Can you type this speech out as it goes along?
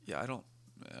Yeah,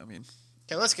 I mean...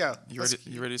 Okay, let's go. You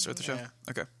ready to start the show? Yeah.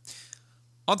 Okay.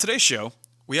 On today's show,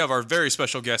 we have our very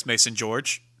special guest, Mason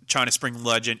George, China Spring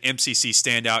legend, MCC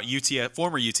standout,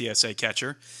 former UTSA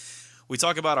catcher. We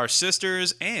talk about our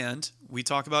sisters, and we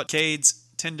talk about Cade's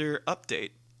Tinder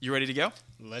update. You ready to go?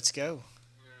 Let's go.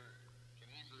 Can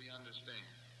easily understand.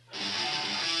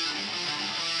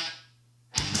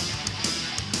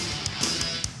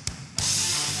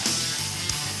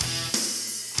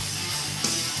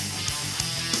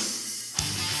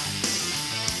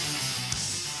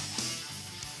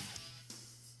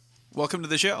 Welcome to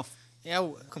the show. Yeah,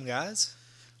 welcome, guys.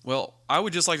 Well, I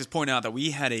would just like to point out that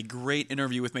we had a great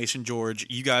interview with Mason George.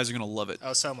 You guys are going to love it.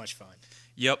 Oh, so much fun.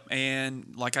 Yep,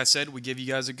 and like I said, we give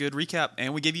you guys a good recap,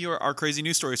 and we give you our crazy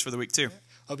news stories for the week, too.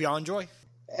 Hope y'all enjoy.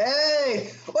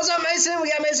 Hey, what's up, Mason? We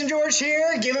got Mason George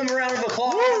here. Give him a round of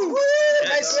applause. Woo!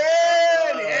 Mason!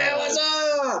 Yeah, what's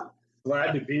up?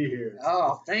 Glad to be here.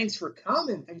 Oh, thanks for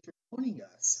coming. Thanks for joining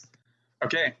us.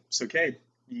 Okay, so Cade,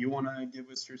 you want to give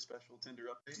us your special Tinder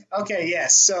update? Okay,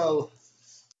 yes. So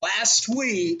last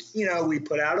week, we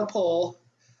put out a poll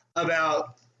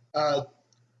about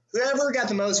whoever got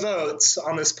the most votes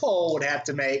on this poll would have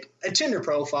to make a Tinder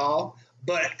profile,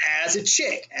 but as a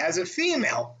chick, as a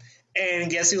female.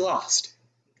 And guess who lost?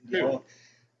 Who? Well,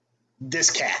 this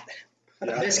cat.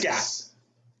 Yes. This guy.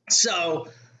 So,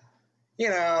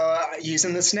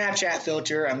 using the Snapchat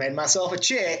filter, I made myself a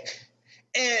chick.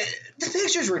 And the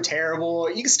pictures were terrible.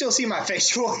 You can still see my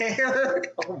facial hair.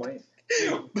 Oh, man.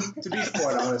 Dude, to be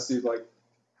quite honest, dude, like,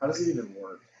 how does it even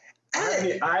work?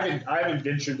 I haven't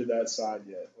ventured to that side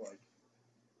yet.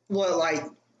 What, like,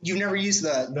 you've never used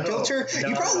the filter? No.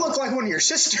 You probably look like one of your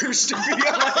sisters, to be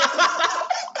honest.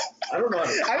 I don't know how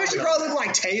to I bet you probably look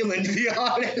like Taylor, to be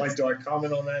honest. Like, do I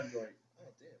comment on that and be like, oh,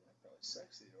 damn, that's probably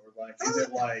sexy? Or, like, is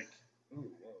it like, ooh,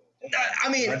 whoa. I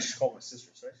mean, I just call my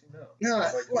sister sexy? No. No,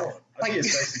 Like, come on. I'd be a like-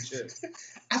 sexy chick.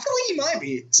 I feel like you might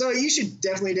be. So you should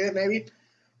definitely do it, maybe.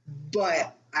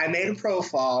 But I made a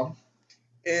profile.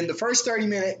 In the first 30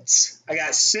 minutes, I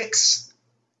got 6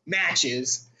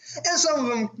 matches. And some of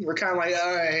them were kind of like,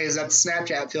 oh, hey, is that the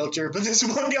Snapchat filter? But this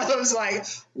one guy was like,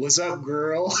 what's up,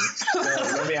 girl? No,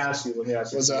 let me ask you.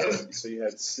 What's up? So you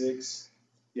had 6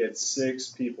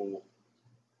 people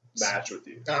match with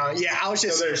you. Yeah, I was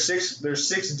just, So there's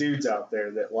 6 dudes out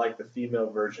there that like the female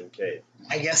version Kate.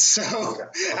 I guess so. Okay.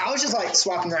 I was just like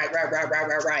swapping right.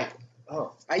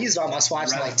 Oh, I used all my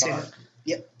swipes in like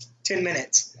Rapid 10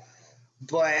 minutes.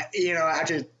 But,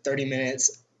 after 30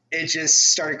 minutes, it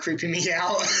just started creeping me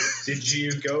out. did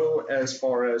you go as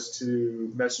far as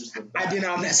to message them back? I did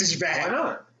not message back. Why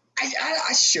not?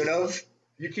 I should have.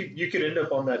 You could end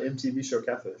up on that MTV show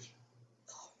Catfish.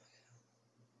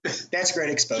 That's great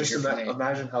exposure Just for me.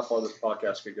 imagine how far this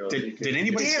podcast could go. Did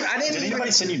anybody? Damn, I didn't did even-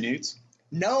 anybody send you nudes?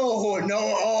 No.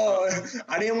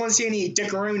 I didn't want to see any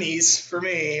dickaroonies for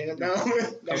me. No.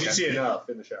 Did you see enough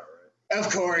in the shower, right? Of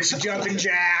course, jumping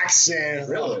jacks and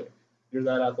Really? You're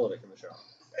that athletic in the shower.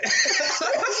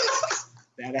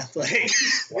 that athletic.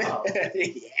 Wow.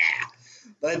 Yeah.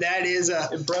 But that is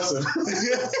Impressive.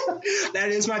 that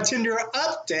is my Tinder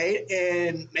update.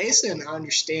 And Mason, I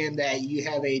understand that you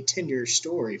have a Tinder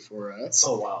story for us.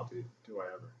 Oh, wow, dude. Do I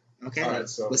ever. Okay, All right,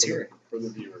 so let's hear it. for the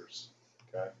viewers.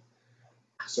 Okay.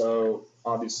 So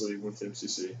obviously went to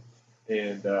MCC,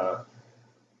 and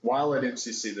while at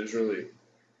MCC, there's really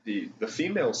the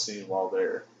female scene while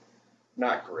there,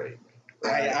 not great.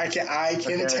 Right? I can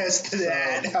Okay. attest to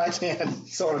that. I can.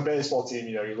 So on a baseball team,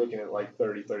 you're looking at like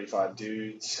 30, 35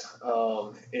 dudes,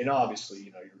 and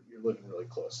obviously, you're living really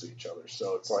close to each other.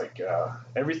 So it's like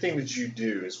everything that you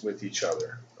do is with each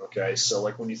other. Okay, so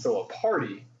like when you throw a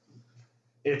party,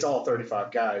 it's all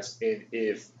 35 guys, and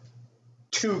if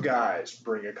 2 guys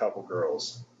bring a couple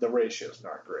girls, the ratio's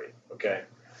not great. Okay,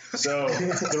 so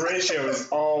the ratio is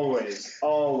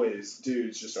always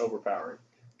dudes just overpowering.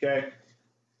 Okay.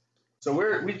 So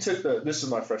we took this is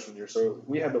my freshman year, so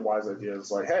we had the wise idea. It's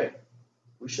like, hey,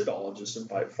 we should all just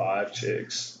invite 5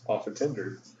 chicks off of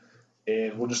Tinder,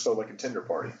 and we'll just throw like a Tinder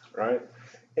party, right?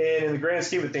 And in the grand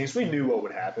scheme of things, we knew what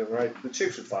would happen, right? The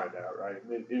chicks would find out, right?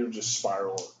 It would just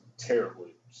spiral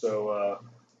terribly. So,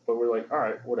 but we're like, all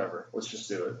right, whatever, let's just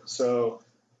do it. So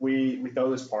we throw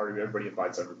this party, everybody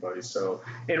invites everybody. So,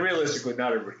 and realistically,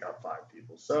 not everybody got 5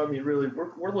 people. So I mean, really,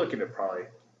 we're looking at probably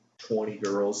 20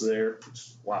 girls there.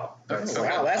 Wow. That's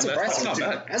impressive. not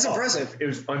bad. That's impressive. It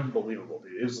was unbelievable,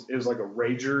 dude. It was like a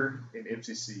rager in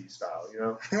MCC style,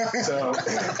 So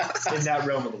in that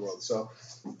realm of the world. So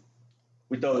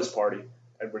we throw this party.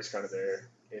 Everybody's kind of there.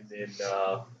 And then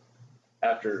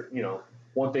after,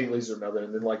 one thing leads to another,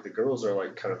 and then like the girls are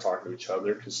like kind of talking to each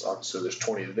other because obviously there's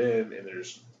 20 of them and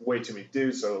there's way too many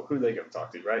dudes, so who are they gonna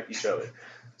talk to, right? Each other.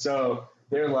 So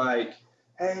they're like,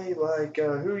 hey, like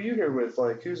who are you here with?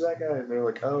 Like who's that guy? And they're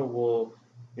like, oh well,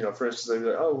 you know, for instance, they'd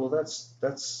be like, oh well,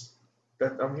 that's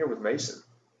I'm here with Mason.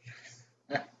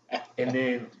 And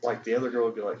then like the other girl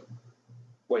would be like,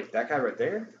 wait, that guy right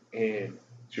there? And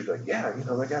she'd be like, yeah, you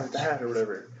know, that guy with the hat or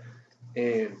whatever.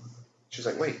 And she's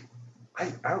like, wait,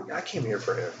 I came here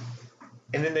for him.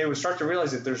 And then they would start to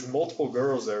realize that there's multiple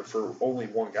girls there for only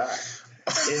one guy.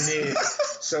 And then,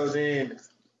 so then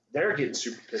they're getting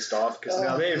super pissed off because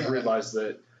now they've realized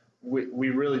that we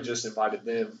really just invited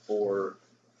them for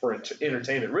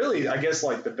entertainment. Really, I guess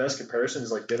like the best comparison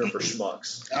is like dinner for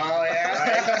schmucks. Oh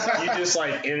yeah. Right?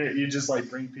 You just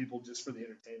like bring people just for the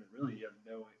entertainment. Really, you have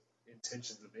no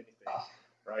intentions of anything,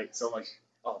 right? So like,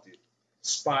 oh dude,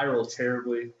 spiral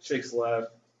terribly. Chicks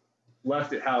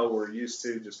left it how we're used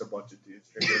to, just a bunch of dudes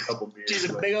drinking a couple beers. Just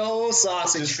a big old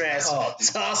sausage fest. Oh,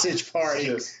 sausage party.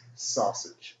 Just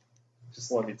sausage. Just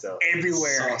let me tell you.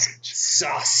 Everywhere.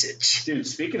 Sausage. Dude,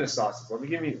 speaking of sausage, let me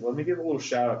give a little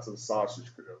shout out to the sausage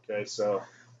crew, okay? So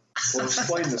we'll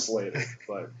explain this later,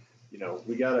 but you know,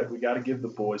 we gotta give the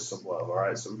boys some love, all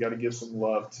right? So we gotta give some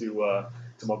love to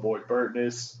my boy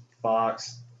Burtness,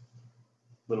 Fox,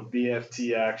 little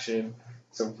BFT action,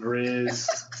 some Grizz,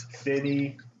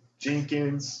 Finney,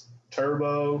 Jenkins,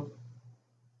 Turbo,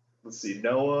 let's see,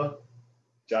 Noah,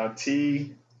 John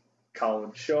T,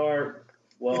 Colin Sharp.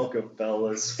 Welcome,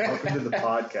 fellas. Welcome to the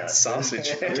podcast.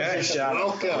 Sausage. There's your shout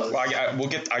out, fellas. Well,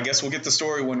 I guess we'll get the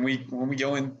story when we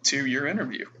go into your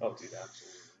interview. Oh, dude,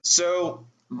 absolutely. So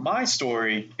my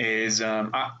story is,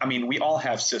 I mean, we all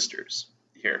have sisters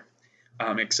here,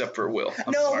 except for Will.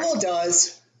 Will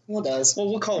does. Well,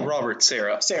 we'll call Robert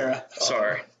Sarah.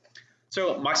 Sorry.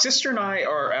 So my sister and I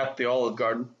are at the Olive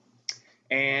Garden,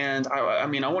 and I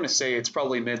mean, I want to say it's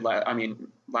probably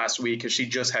last week because she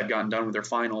just had gotten done with her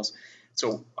finals.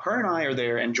 So her and I are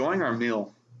there enjoying our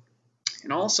meal,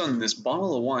 and all of a sudden this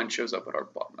bottle of wine shows up at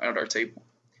our table.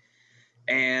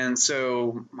 And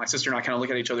so my sister and I kind of look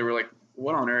at each other. We're like,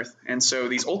 "What on earth?" And so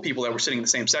these old people that were sitting in the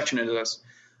same section as us,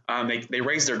 they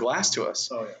raised their glass to us.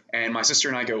 Oh, yeah. And my sister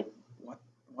and I go, "What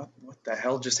the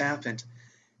hell just happened?"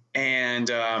 And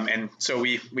so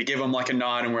we give them like a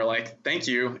nod, and we're like, "Thank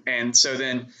you." And so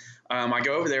then I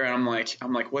go over there, and I'm like,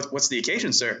 "What's the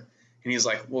occasion, sir?" And he's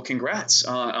like, "Well, congrats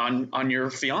on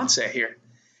your fiance here."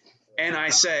 And I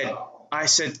said,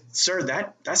 "Sir,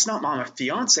 that's not my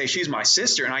fiance. She's my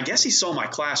sister." And I guess he saw my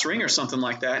class ring or something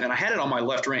like that. And I had it on my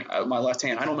left hand.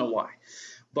 I don't know why,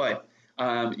 but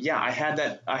I had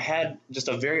that. I had just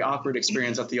a very awkward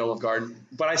experience at the Olive Garden.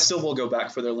 But I still will go back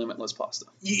for their limitless pasta.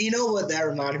 You know what that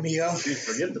reminded me of? Dude,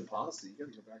 forget the pasta. You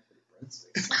gotta go back for the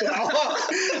breadsticks.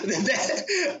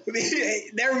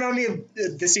 that reminded me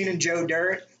of the scene in Joe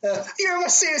Dirt. You're my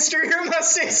sister. And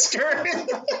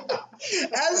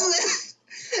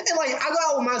like, I go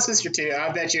out with my sister too.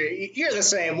 I bet you're the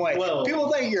same way. Well,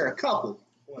 people think you're a couple.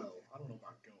 Well, I don't know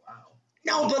about go out.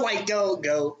 No, but like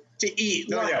go to eat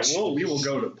lunch. Yeah, we will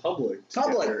go to Publix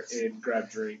together and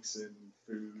grab drinks and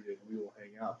food, and we will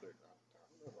hang out there.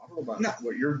 I don't know about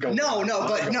what you're going. No,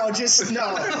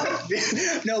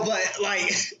 but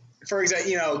like, for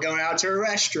example, going out to a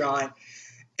restaurant,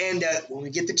 and when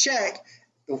we get the check,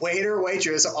 the waiter or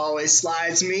waitress always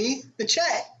slides me the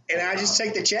check. And I just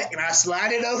take the check and I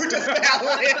slide it over to Fallon.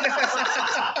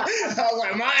 I was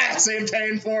like, my ass ain't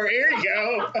paying for it. Here you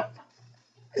go.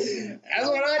 That's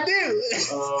what I do.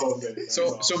 Oh, man.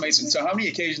 So Mason, so how many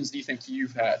occasions do you think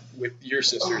you've had with your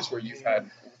sisters where you've had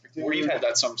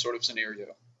that some sort of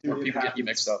scenario where people get you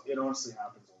mixed up? It honestly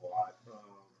happens a lot.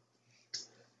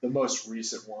 The most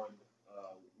recent one,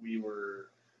 we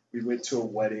went to a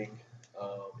wedding.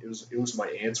 It was my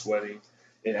aunt's wedding.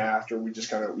 And after we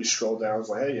strolled down, I was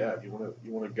like, "Hey, yeah, you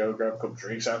want to go grab a couple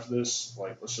drinks after this?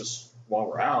 Like, let's just while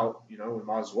we're out, we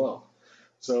might as well."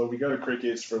 So we go to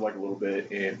Cricket's for like a little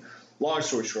bit, and long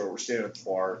story short, we're standing at the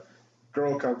bar.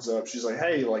 Girl comes up, she's like,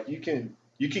 "Hey, like you can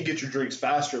get your drinks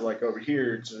faster, like over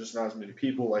here. So there's not as many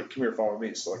people. Like, come here, follow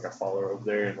me." So like I follow her over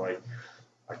there, and like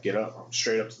I get up, I'm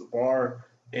straight up to the bar,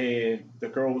 and the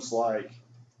girl was like,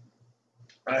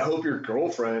 "I hope your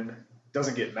girlfriend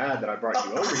doesn't get mad that I brought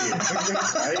you over here,"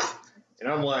 right?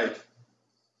 And I'm like,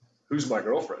 "Who's my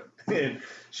girlfriend?" And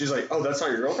she's like, "Oh, that's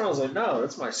not your girlfriend?" I was like, "No,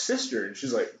 that's my sister." And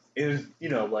she's like,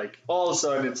 like all of a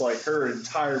sudden it's like her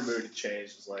entire mood had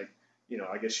changed. It's like,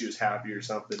 I guess she was happy or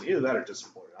something. Either that or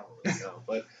disappointed. I don't really know.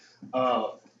 But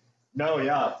no,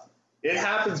 yeah, it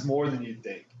happens more than you'd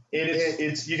think. And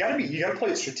it's you gotta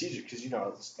play it strategic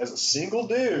because as a single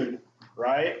dude,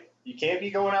 right? you can't be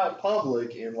going out in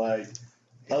public and like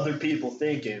other people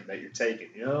thinking that you're taking,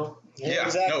 you know? Yeah,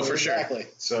 exactly, no, for sure. exactly.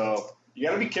 So you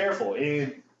got to be careful.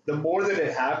 And the more that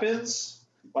it happens,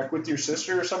 like with your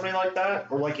sister or something like that,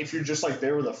 or like if you're just like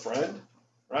there with a friend,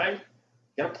 right?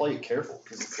 You got to play it careful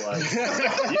because it's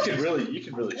like you can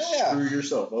really Yeah. screw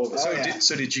yourself over. Oh, yeah.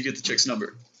 So did you get the chick's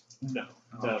number? No.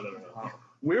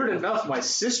 Weird enough, my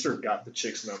sister got the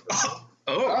chick's number.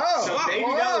 Oh, So maybe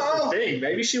wow. that was the thing.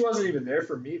 Maybe she wasn't even there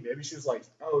for me. Maybe she was like,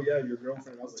 "Oh yeah, your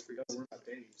girlfriend." I was like, "No, we're not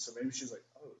dating." So maybe she's like,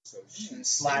 "Oh, so she's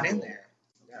Slide in single." there.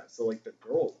 Yeah. So like the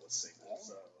girl was single.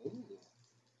 So Ooh. dude,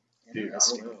 I don't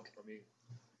Interesting. know. I mean,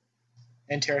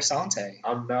 Interessante.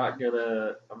 I'm not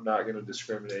gonna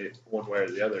discriminate one way or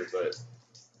the other, but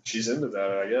she's into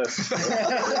that, I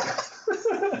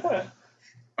guess.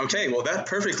 Okay, well that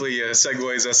perfectly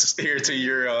segues us here to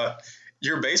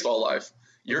your baseball life,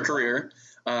 your career.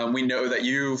 We know that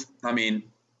you've, I mean,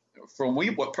 from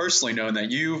what personally known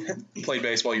that you've played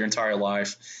baseball your entire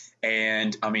life,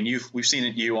 and I mean we've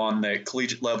seen you on the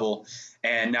collegiate level,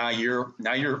 and now you're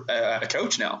a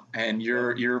coach now, and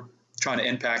you're trying to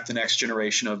impact the next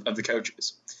generation of the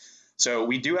coaches. So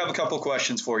we do have a couple of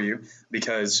questions for you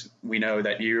because we know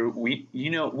that we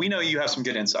know you have some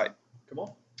good insight. Come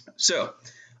on. So,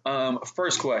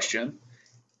 first question.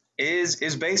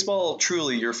 Is baseball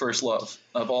truly your first love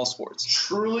of all sports?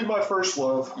 Truly my first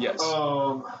love. Yes.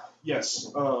 Yes.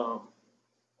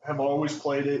 Have always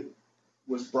played it.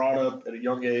 Was brought up at a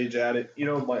young age at it. You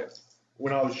know,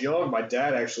 when I was young, my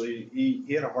dad actually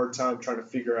he had a hard time trying to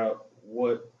figure out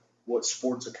what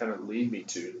sports to kind of lead me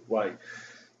to. Like,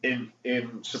 and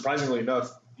surprisingly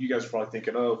enough, you guys are probably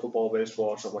thinking, oh, football, baseball,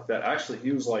 or something like that. Actually,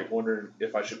 he was like wondering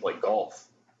if I should play golf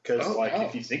because,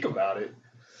 if you think about it,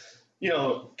 you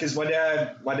know, because my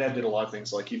dad did a lot of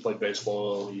things. Like he played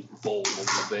baseball, he bowled a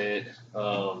little bit,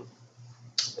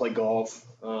 played golf,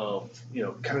 you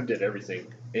know, kind of did everything.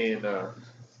 And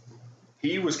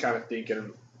he was kind of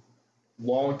thinking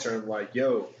long term, like,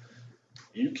 yo,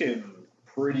 you can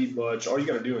pretty much all you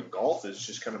got to do in golf is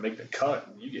just kind of make the cut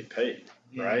and you get paid,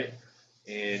 right?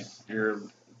 And you're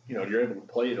able to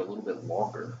play it a little bit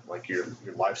longer, like your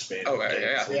lifespan. Oh,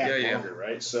 is a little bit yeah. longer,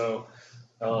 right? So.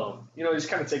 You know, he's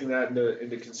kind of taking that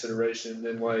into consideration. And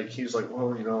then, like, he's like,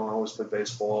 well, you know, I always play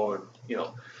baseball, and you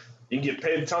know, you can get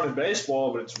paid a ton in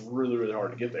baseball, but it's really, really hard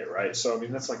to get there, right? So, I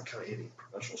mean, that's like kind of any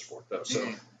professional sport, though. So,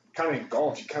 kind of in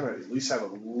golf, you kind of at least have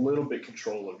a little bit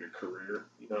control of your career.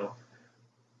 You know,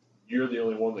 you're the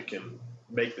only one that can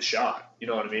make the shot. You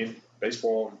know what I mean?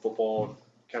 Baseball and football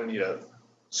kind of need a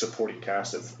supporting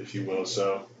cast, if you will.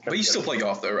 So, But you still play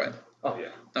golf, though, right? Oh yeah,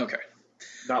 Okay.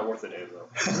 not worth a damn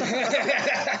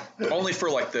though. Only for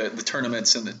like the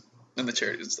tournaments and the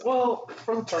charities and stuff. Well,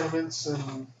 for the tournaments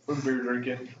and for the beer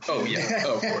drinking. Oh yeah.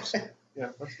 Oh, of course. Yeah,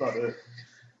 that's about it.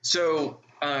 So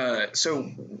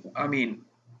I mean,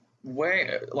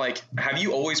 have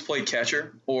you always played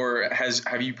catcher, or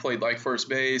have you played like first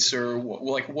base, or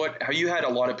what? Have you had a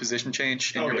lot of position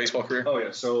change in your baseball career? Oh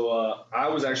yeah. So I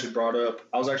was actually brought up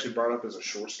as a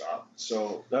shortstop.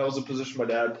 So that was a position my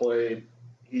dad played.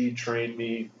 He trained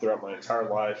me throughout my entire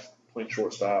life playing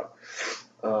shortstop.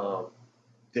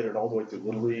 Did it all the way through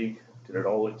Little League. Did it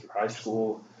all the way through high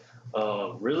school.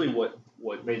 Really,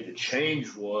 what made the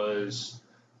change was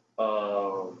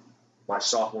my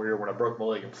sophomore year when I broke my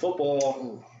leg in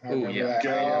football.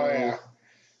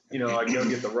 You know, I go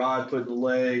get the rod put in the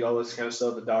leg, all this kind of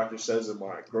stuff. The doctor says that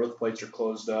my growth plates are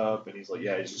closed up, and he's like,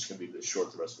 yeah, he's just going to be this short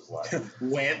the rest of his life.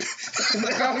 Wimp.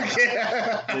 I'm kidding.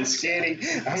 Just kidding.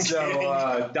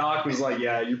 Doc was like,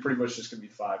 yeah, you're pretty much just going to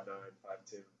be 5'9", 5'10"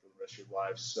 for the rest of your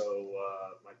life. So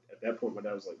at that point, my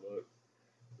dad was like, look,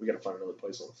 we got to find another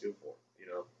place on the field for him. You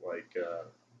know, like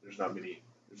there's not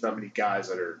many guys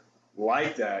that are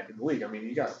like that in the league. I mean,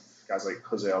 you got guys like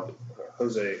Jose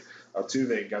Altuve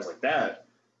and guys like that.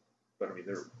 But I mean,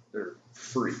 they're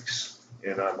freaks,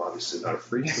 and I'm obviously not a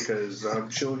freak because I'm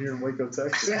chilling here in Waco,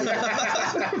 Texas.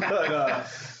 But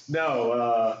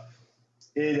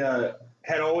it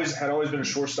had always been a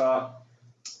shortstop,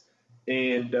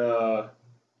 and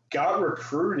got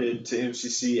recruited to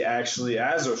MCC actually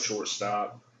as a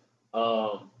shortstop.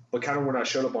 But kind of when I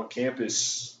showed up on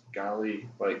campus, golly,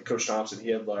 like Coach Thompson, he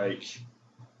had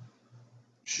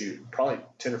probably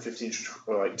 10 or 15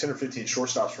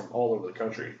 shortstops from all over the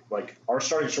country. Like our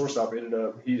starting shortstop ended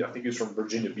up, I think he was from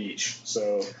Virginia Beach,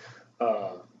 so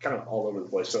kind of all over the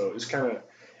place. So it's kind of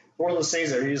one of those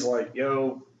things that he's like,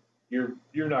 yo, you're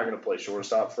not going to play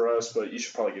shortstop for us, but you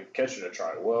should probably give catching a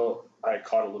try. Well, I had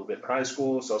caught a little bit in high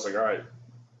school, so I was like, all right,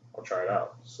 I'll try it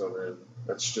out. So then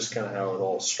that's just kind of how it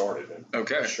all started. And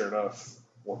Okay. sure enough,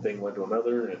 one thing led to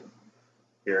another, and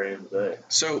here I am today.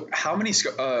 So, how many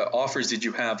offers did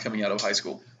you have coming out of high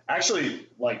school? Actually,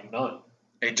 like none.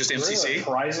 Hey, just Really, MCC?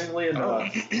 surprisingly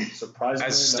enough. Surprisingly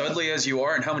As enough. studly as you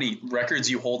are, and how many records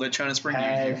you hold at China Spring?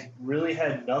 Really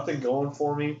had nothing going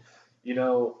for me. I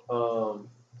don't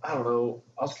know.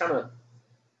 I was kind of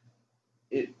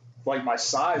my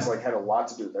size had a lot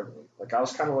to do with everything. I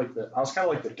was kind of like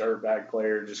the dirtbag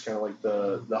player, just kind of like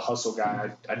the hustle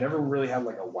guy. I never really had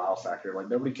a wow factor.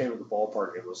 Nobody came to the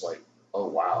ballpark and was like, oh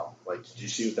wow, did you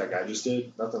see what that guy just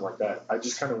did? Nothing like that. I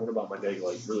just kind of went about my day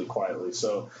really quietly.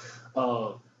 So,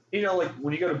 when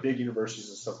you go to big universities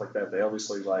and stuff like that, they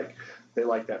obviously they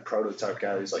like that prototype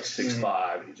guy who's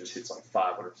 6'5", and he just hits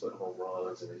 500-foot home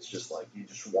runs, and it's just you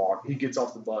just walk. He gets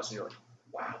off the bus and you're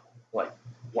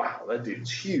wow, that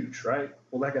dude's huge, right?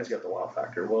 Well, that guy's got the wow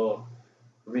factor. Well,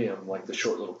 for me, I'm the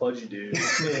short little pudgy dude.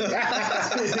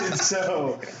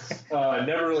 So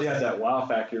never really had that wow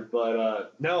factor.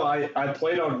 But no, I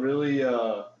played on really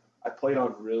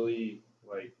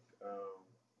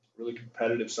really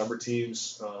competitive summer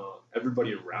teams.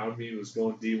 Everybody around me was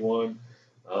going D1.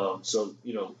 So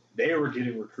they were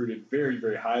getting recruited very,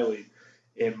 very highly.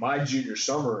 In my junior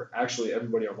summer, actually,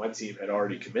 everybody on my team had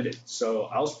already committed. So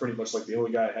I was pretty much the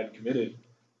only guy that hadn't committed,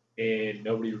 and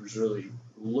nobody was really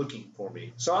looking for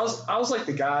me. So I was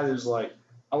the guy that was I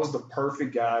was the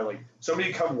perfect guy. Somebody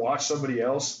would come watch somebody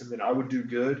else, and then I would do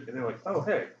good, and they're oh,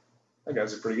 hey, that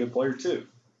guy's a pretty good player too.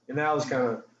 And that was kind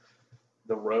of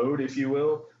the road, if you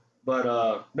will. But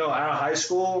no, out of high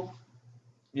school,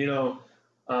 it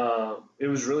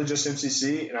was really just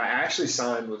MCC, and I actually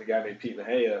signed with a guy named Pete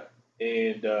Mejia.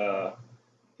 And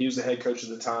he was the head coach at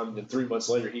the time. And then 3 months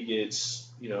later, he gets,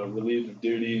 relieved of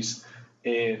duties.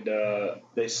 And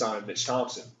they signed Mitch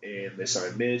Thompson. And they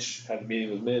signed Mitch. Had a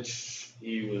meeting with Mitch.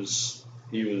 He was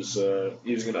going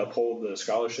to uphold the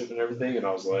scholarship and everything. And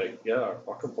I was like, yeah,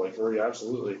 I'll come play for you.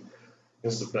 Absolutely.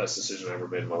 This is the best decision I ever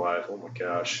made in my life. Oh my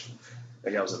gosh,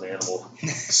 that guy was an animal.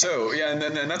 So yeah,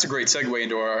 and that's a great segue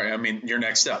into your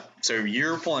next step. So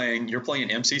you're playing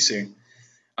MCC.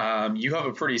 You have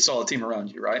a pretty solid team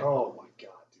around you, right? Oh my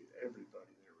god, dude! Everybody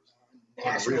there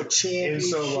was National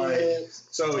championship.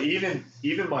 So even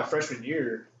my freshman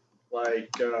year,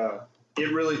 the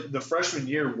freshman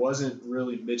year wasn't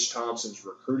really Mitch Thompson's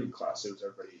recruiting class. It was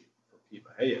everybody from Pete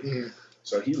Mejia. Mm-hmm.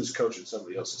 So he was coaching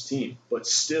somebody else's team, but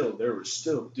still there were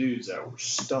still dudes that were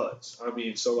studs.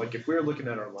 So if we were looking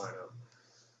at our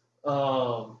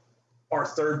lineup, our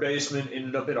third baseman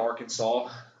ended up at Arkansas.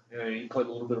 He played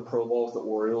a little bit of pro ball with the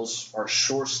Orioles. Our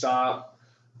shortstop,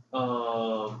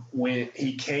 when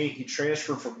he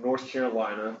transferred from North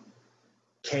Carolina,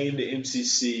 came to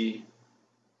MCC.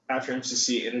 After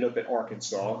MCC, ended up at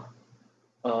Arkansas.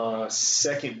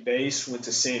 Second base went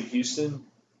to Sam Houston.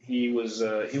 He went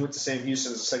to Sam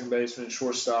Houston as a second baseman,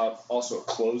 shortstop, also a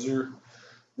closer.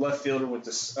 Left fielder went to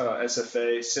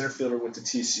SFA. Center fielder went to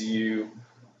TCU.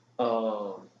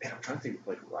 I'm trying to think who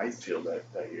played right field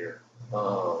that year.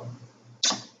 I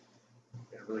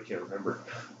really can't remember.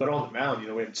 But on the mound,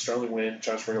 we had Sterling Wynn,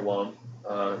 China Spring alum,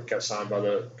 got signed by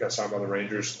the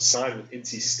Rangers. Signed with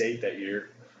NC State that year.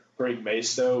 Greg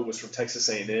Maisto was from Texas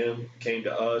A&M, came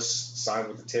to us, signed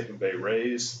with the Tampa Bay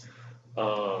Rays.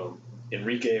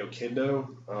 Enrique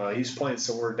Oquendo, he's playing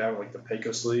somewhere down the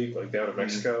Pecos League, down in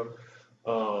Mexico.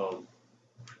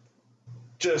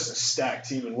 Just a stacked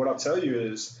team, and what I'll tell you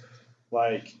is,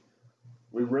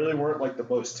 we really weren't the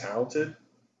most talented,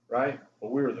 right?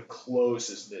 But we were the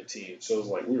closest knit team, so it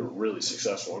was we were really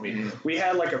successful. We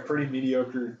had a pretty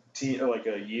mediocre team,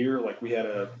 a year, we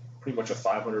had pretty much a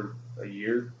 500 a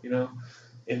year,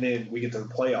 and then we get to the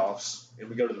playoffs and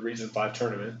we go to the Region 5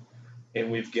 tournament, and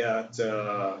we've got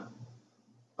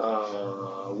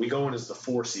we go in as the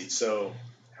 4 seed. So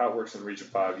how it works in Region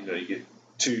 5, you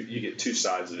get two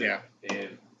sides of it,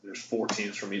 and there's 4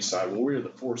 teams from each side. Well, we were the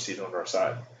 4 seed on our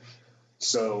side,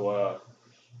 so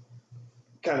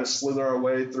kind of slither our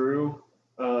way through.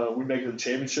 We make it to the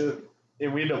championship,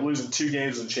 and we end up losing 2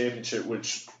 games in the championship,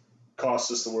 which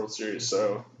cost us the World Series.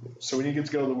 So we didn't get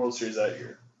to go to the World Series that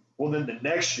year. Well, then the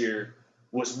next year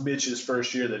was Mitch's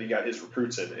first year that he got his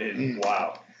recruits in, and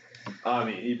wow.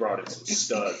 He brought in some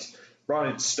studs.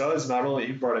 Not only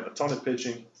he brought in a ton of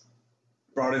pitching,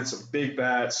 brought in some big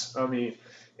bats. And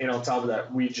on top of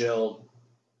that, we gelled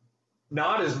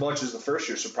not as much as the first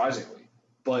year, surprisingly.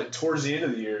 But towards the end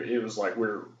of the year, it was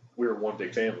we were one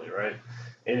big family, right?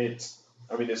 And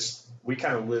we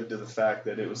kind of lived to the fact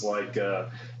that it was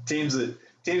teams that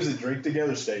drink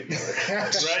together stay together,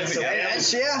 right?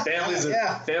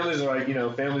 Families are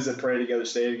families that pray together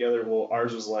stay together. Well,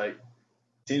 ours was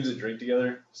teams that drink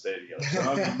together stay together.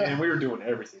 So man, we were doing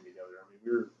everything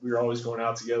together. We were always going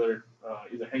out together.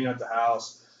 either hanging out at the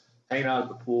house, hanging out at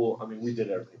the pool. I mean, we did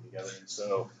everything together. And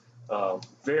so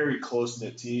very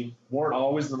close-knit team. Weren't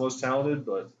always the most talented,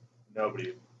 but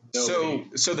nobody. So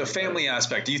the family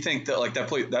aspect, do you think that like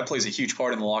that plays a huge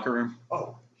part in the locker room?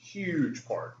 Oh, huge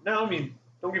part. Now, I mean,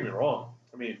 don't get me wrong.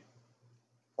 I mean,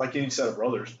 like any set of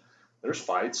brothers, there's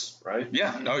fights, right?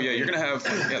 Yeah. Oh, yeah. You're gonna have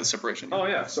the separation. Oh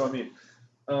yeah. So I mean,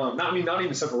 not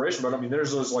even separation, but I mean,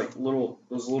 there's those like little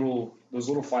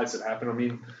fights that happen. I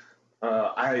mean,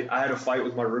 I had a fight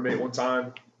with my roommate one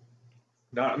time.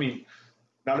 Not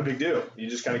a big deal. You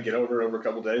just kind of get over a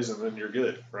couple days and then you're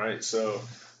good, right? So,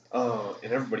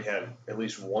 and everybody had at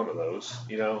least one of those,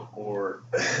 or,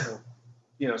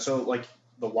 so like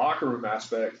the locker room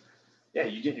aspect, yeah,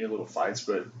 you get in your little fights,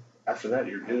 but after that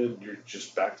you're good. You're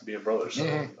just back to being brothers.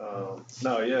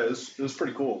 So, it was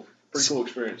pretty cool. Pretty cool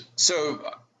experience. So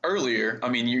earlier, I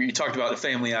mean, you talked about the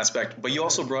family aspect, but you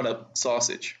also brought up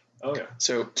sausage. Oh yeah.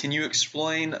 So can you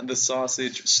explain the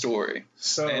sausage story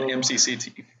and MCC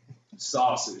team?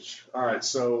 Sausage. All right.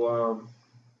 So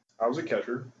I was a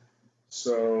catcher.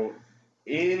 So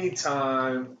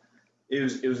anytime it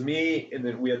was me, and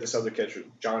then we had this other catcher,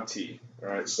 John T. All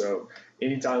right. So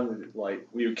anytime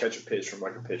we would catch a pitch from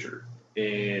like a pitcher,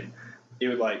 and it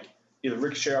would like either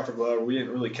ricochet off a glove, or we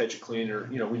didn't really catch it clean, or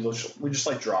we just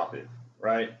like drop it.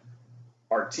 Right.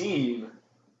 Our team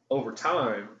over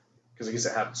time. Because I guess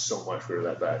it happened so much we were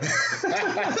that bad.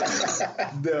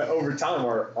 Over time,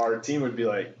 our team would be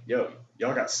like, yo,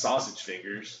 y'all got sausage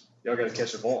fingers. Y'all got to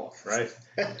catch the ball, right?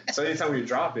 So anytime we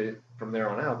drop it, from there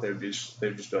on out, they would just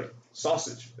be like,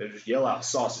 sausage. They would just yell out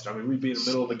sausage. I mean, we'd be in the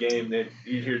middle of the game, then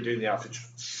you'd hear dude in the outfit,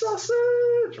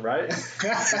 sausage, right?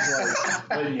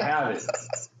 Then you have it.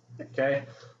 Okay?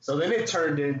 So then it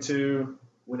turned into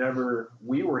whenever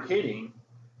we were hitting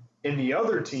and the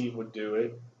other team would do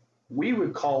it, we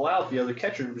would call out the other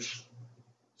catcher and just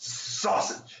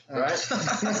sausage, right?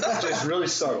 Just really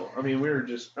subtle. I mean,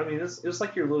 it's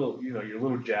like your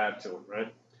little jab to him,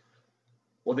 right?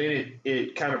 Well, then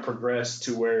it kind of progressed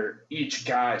to where each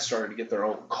guy started to get their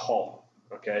own call.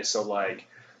 Okay, so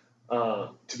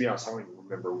to be honest, I don't even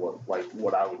remember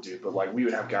what I would do, but we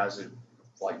would have guys that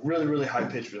really, really high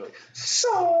pitch, be like,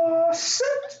 sausage,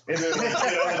 and then the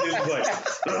dude would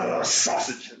be like,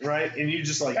 sausage, right? And you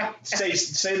just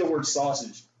say the word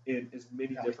sausage in as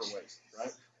many different ways,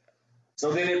 right?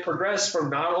 So then it progressed from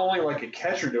not only a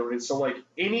catcher doing it, so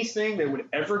anything that would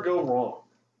ever go wrong,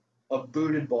 a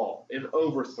booted ball, an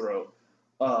overthrow,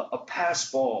 a pass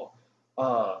ball,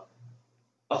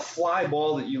 a fly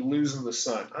ball that you lose in the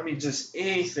sun. I mean, just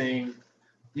anything.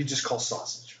 You just call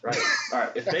sausage, right? All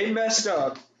right. If they messed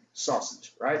up,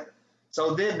 sausage, right?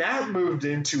 So then that moved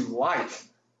into life.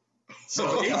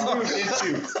 So it moved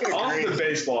into off the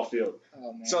baseball field.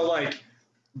 Oh, man. So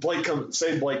Blake comes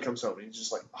home and he's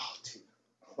just like, oh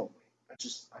dude, I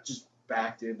just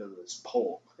backed into this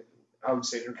pole. I would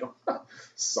say to him,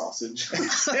 sausage.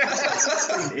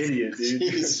 An idiot, dude.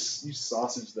 You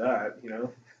sausage that,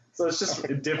 So it's just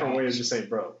a different way of just saying,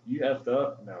 bro, you effed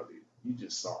up? No, dude. You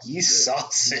just sausage. You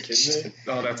sausage.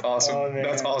 Oh, that's awesome. Oh,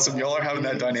 that's awesome. Y'all are having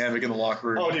that dynamic in the locker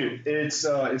room. Oh, dude. It's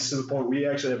to the point we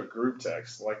actually have a group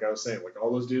text. Like I was saying,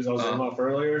 all those dudes I was naming off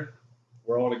earlier,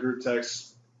 we're all in a group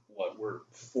text. We're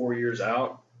 4 years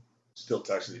out, still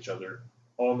texting each other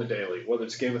on the daily. Whether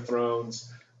it's Game of Thrones,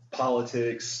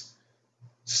 politics,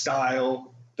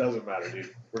 style, doesn't matter,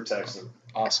 dude. We're texting.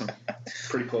 Awesome.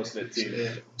 Pretty close-knit team.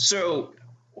 So,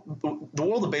 the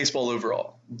world of baseball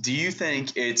overall, do you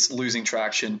think it's losing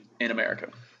traction in America?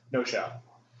 No shot.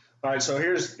 All right, so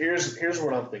here's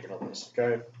what I'm thinking on this,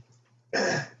 okay?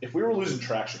 If we were losing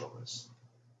traction on this,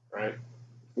 right?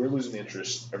 If we're losing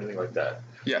interest, everything like that.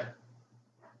 Yeah.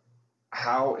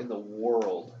 How in the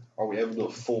world are we able to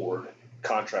afford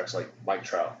contracts like Mike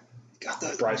Trout,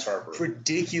 Bryce Harper,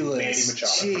 ridiculous, Manny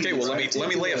Machado? Okay, well let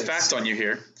me lay a fact on you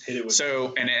here.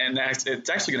 So and it's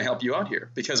actually going to help you out here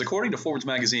because according to Forbes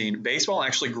magazine, baseball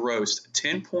actually grossed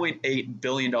 $10.8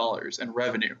 billion in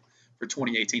revenue for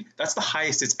 2018. That's the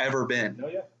highest it's ever been. No,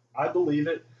 yeah, I believe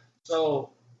it.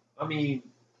 So I mean,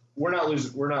 we're not losing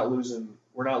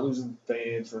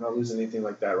fans. We're not losing anything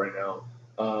like that right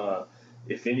now.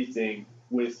 If anything,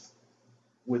 with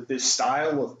this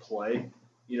style of play,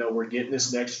 we're getting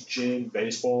this next gen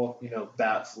baseball,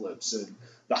 bat flips and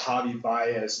the Javi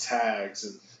Baez tags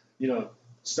and,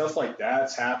 stuff like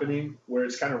that's happening where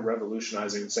it's kind of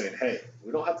revolutionizing and saying, hey,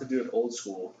 we don't have to do it old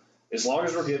school. As long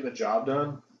as we're getting the job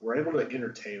done, we're able to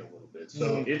entertain a little bit.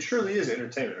 So it truly is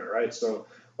entertainment, right? So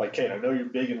like Kate, I know you're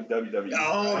big into WWE.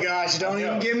 Oh right? gosh, don't I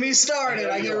even know. get me started.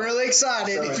 I get really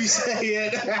excited So- if you say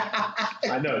it.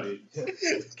 I know, dude.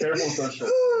 Careful with those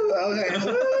shirts.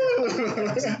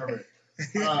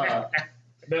 Okay.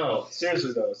 No,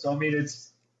 seriously though. So I mean,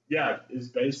 is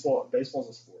baseball's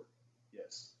a sport?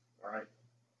 Yes. All right.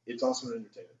 It's also an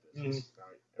entertainment business. All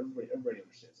right. Everybody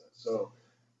understands that. So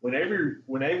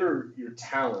whenever your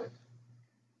talent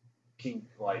can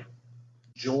like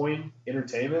join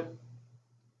entertainment,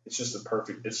 it's just the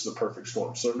perfect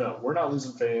storm. So no, we're not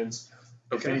losing fans.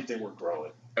 If Okay. anything, we're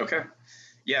growing. Okay.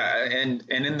 Yeah, and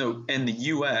in the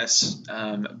U.S.,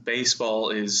 baseball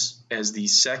is as the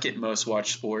second most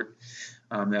watched sport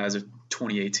as of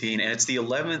 2018, and it's the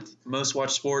 11th most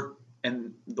watched sport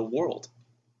in the world.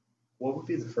 What would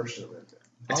be the first event?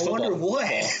 It's I wonder football.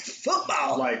 what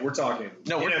football. Like we're talking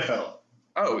NFL.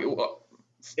 Oh, well,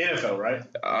 NFL, right?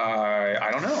 I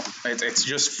don't know. It's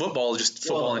just football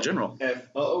in general.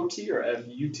 FOOT or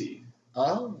FUT?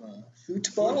 Oh,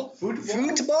 football. Football.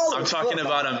 Football. I'm or talking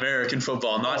football? about American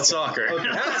football, not Okay. soccer. Okay.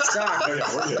 Not soccer. Oh,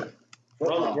 yeah, we're good.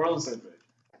 We're on the same page.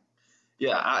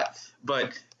 Yeah,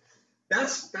 but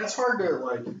That's hard to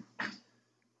like.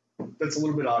 That's a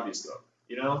little bit obvious though,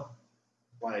 you know.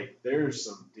 Like there's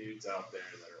some dudes out there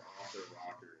that are off their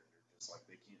rocker and they're just like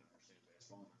they can't understand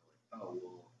baseball. And they're like, oh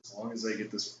well, as long as they get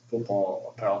this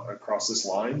football across this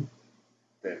line,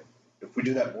 then if we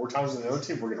do that more times than the other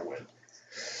team, we're gonna win.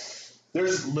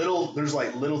 There's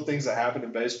like little things that happen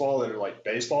in baseball that are like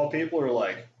baseball people are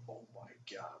like, oh my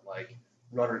god, like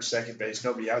runner at second base,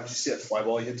 nobody out. Did you see that fly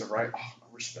ball he hit to right? Oh, I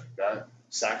respect that.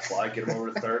 Sack fly, get him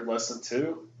over to third, less than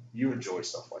two. You enjoy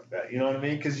stuff like that. You know what I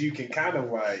mean? Because you can kind of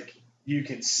like, you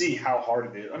can see how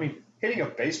hard it is. I mean, hitting a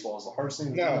baseball is the hardest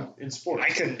thing to do in sports. I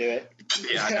couldn't do it.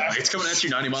 yeah, no, it's coming at you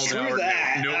 90 miles an Screw hour.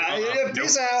 that. Nope.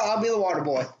 Peace out. I'll be the water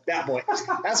boy. That boy.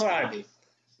 That's what I'd be.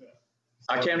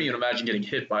 I can't even imagine getting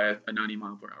hit by a 90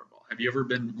 mile per hour ball. Have you ever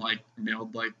been like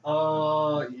nailed like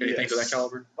anything to that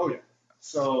caliber? Oh yeah.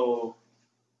 So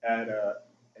at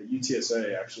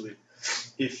UTSA actually,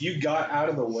 if you got out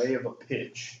of the way of a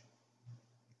pitch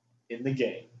in the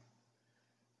game,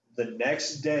 the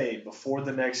next day before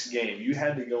the next game, you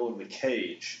had to go in the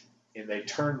cage and they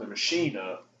turned the machine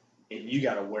up and you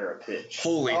got to wear a pitch.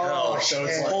 Holy Oh, hell! So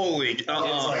it's like, Holy it's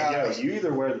like, yo, you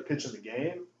either wear the pitch in the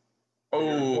game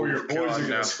or your boys are going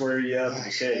to square you up in the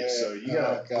cage. So you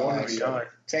got to one or the other.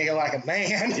 Take it like a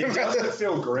man. It doesn't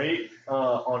feel great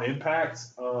on impact.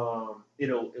 It'll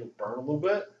burn a little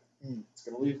bit. It's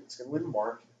gonna leave a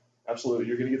mark. Absolutely,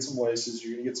 you're gonna get some laces.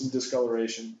 You're gonna get some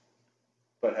discoloration.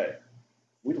 But hey,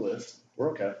 we lived.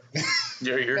 We're okay.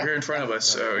 You're here in front of us,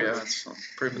 so yeah, that's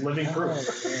proven. Living proof.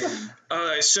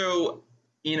 So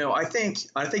I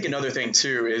think another thing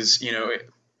too is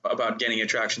about gaining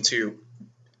attraction to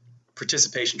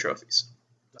participation trophies.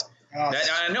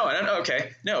 I know.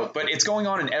 Okay, no, but it's going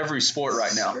on in every sport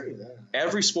right now.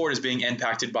 Every sport is being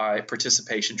impacted by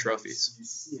participation trophies. You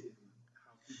see it in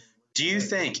how people. Do you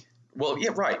think? Well,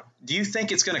 yeah, right. Do you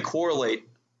think it's going to correlate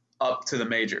up to the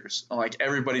majors? Like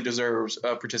everybody deserves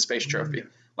a participation trophy.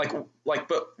 But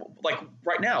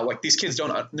right now, like these kids they're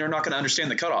not going to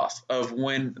understand the cutoff of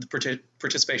when the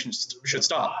participation should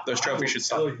stop. Those trophies should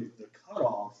stop. Tell you,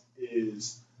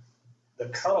 the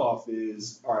cutoff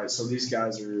is all right. So these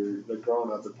guys they're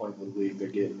growing up. They're playing for the league. They're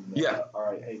getting all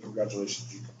right. Hey,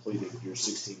 congratulations! You completed your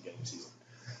 16-game season.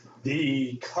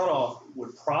 The cutoff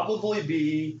would probably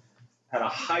be at a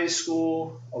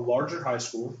larger high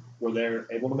school where they're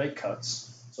able to make cuts.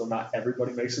 So not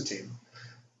everybody makes a team.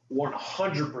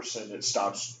 100% it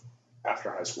stops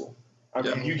after high school. I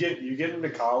mean, you get into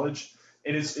college,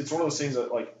 and it's one of those things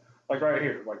that like right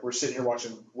here, like we're sitting here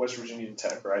watching West Virginia and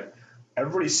Tech, right?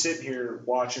 Everybody's sitting here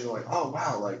watching, like, oh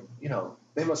wow, like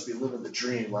they must be living the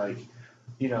dream, like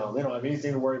they don't have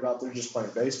anything to worry about. They're just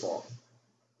playing baseball.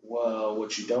 Well,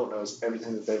 what you don't know is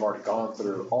everything that they've already gone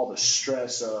through, all the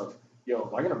stress of,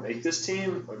 am I going to make this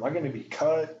team? Am I going to be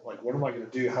cut? Like, what am I going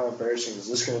to do? How embarrassing is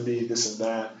this going to be? This and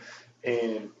that,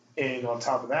 and on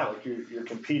top of that, like you're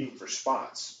competing for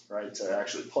spots, right, to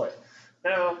actually play.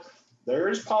 Now, there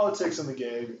is politics in the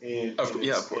game, and of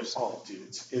course. Oh, dude,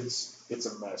 it's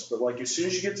a mess. But like as soon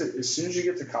as you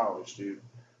get to college, dude,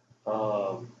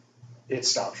 it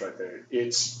stops right there.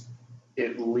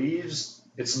 It leaves.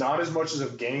 It's not as much as a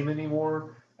game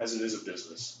anymore as it is a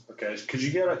business. Okay, because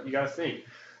you gotta think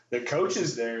the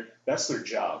coaches there. That's their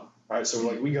job, right? So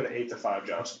like we go to 8 to 5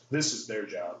 jobs. This is their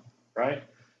job, right?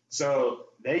 So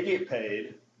they get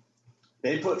paid.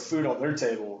 They put food on their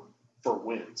table for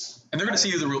wins. And they're going to see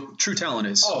who the true talent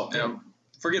is. Oh,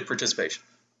 forget participation.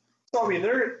 So I mean,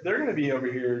 they're going to be over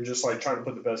here just like trying to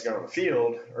put the best guy on the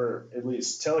field, or at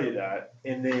least tell you that,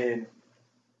 and then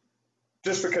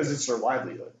just because it's their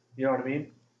livelihood, you know what I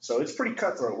mean? So it's pretty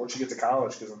cutthroat once you get to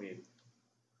college, because I mean,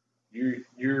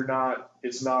 you're not.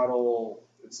 It's not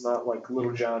like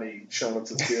little Johnny showing up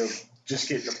to the field just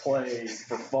getting to play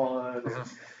for fun.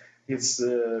 Gets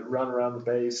to run around the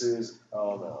bases.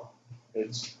 Oh no,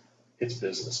 it's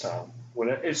business time.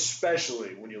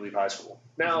 Especially when you leave high school.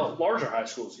 Now, larger high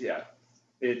schools, yeah,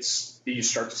 you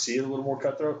start to see it a little more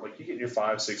cutthroat. Like you get your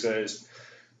 5, 6As,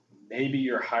 maybe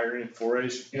you're hiring in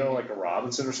 4As, like a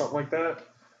Robinson or something like that.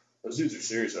 Those dudes are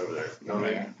serious over there. You know what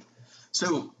I mean?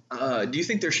 So, do you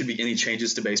think there should be any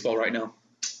changes to baseball right now?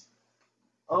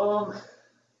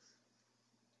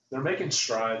 They're making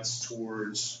strides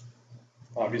towards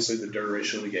obviously the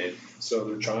duration of the game. So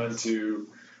they're trying to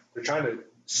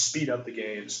speed up the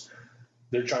games.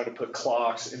 They're trying to put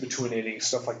clocks in between innings,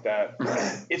 stuff like that.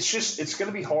 It's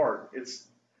going to be hard.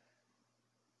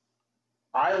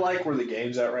 I like where the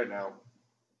game's at right now.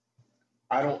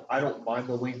 I don't mind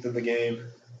the length of the game.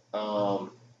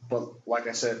 But like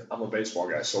I said, I'm a baseball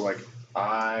guy, so like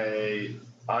I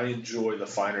enjoy the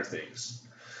finer things.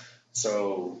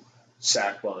 So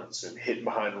sack bunts and hitting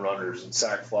behind runners and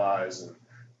sack flies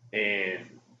and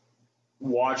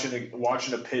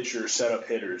watching a pitcher set up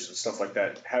hitters and stuff like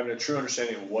that. Having a true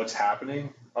understanding of what's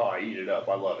happening, I eat it up.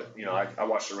 I love it. I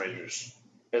watch the Rangers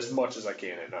as much as I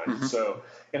can at night. Mm-hmm. So,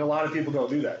 and a lot of people don't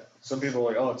do that. Some people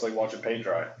are like, it's like watching paint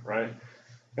dry, right?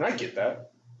 And I get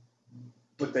that,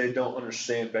 but they don't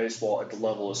understand baseball at the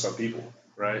level of some people,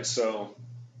 right? So,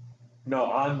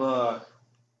 no, I'm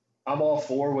all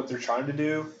for what they're trying to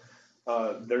do.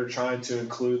 They're trying to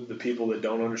include the people that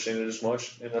don't understand it as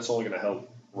much, and that's only going to help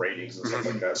ratings and stuff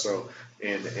like that. So,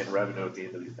 and revenue at the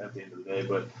end of the day.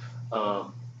 But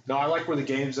no, I like where the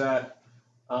game's at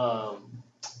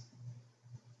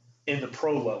in the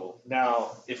pro level.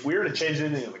 Now, if we were to change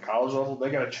anything at the college level, they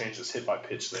got to change this hit by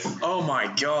pitch thing. Oh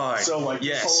my God! So like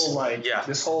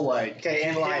this whole Okay,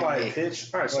 hit by a me.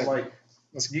 pitch. All right, so like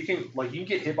you can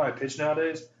get hit by a pitch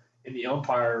nowadays, and the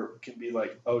umpire can be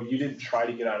like, "Oh, you didn't try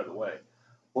to get out of the way."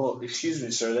 Well, excuse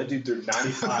me, sir. That dude threw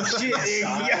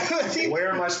 95.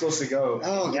 Where am I supposed to go?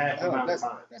 That amount of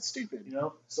time. That's stupid.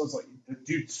 So it's like the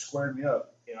dude squared me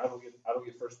up, and I don't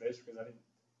get first base because I didn't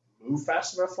move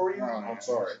fast enough for you. I'm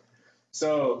sorry.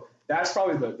 So that's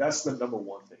probably that's the number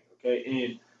one thing. Okay,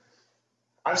 and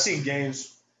I've seen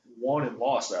games won and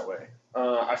lost that way.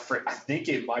 I think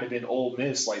it might have been Ole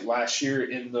Miss like last year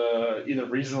in the either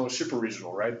regional or super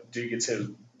regional, right? Dude gets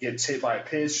hit by a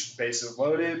pitch, bases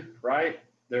loaded, right?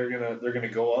 They're gonna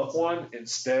go up one.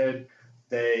 Instead,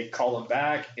 they call him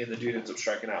back, and the dude ends up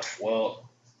striking out. Well,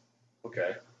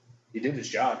 okay, he did his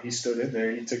job. He stood in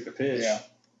there. He took the pitch. Yeah.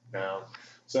 Now,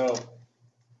 so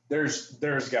there's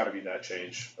got to be that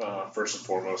change first and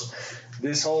foremost.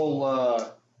 This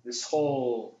whole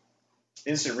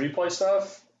instant replay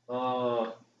stuff.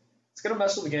 It's gonna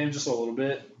mess with the game just a little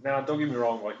bit. Now, don't get me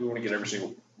wrong. Like we want to get every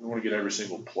single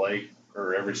play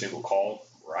or every single call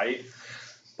right.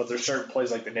 But there's certain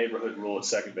plays like the neighborhood rule at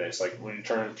second base, like when you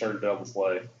turn a double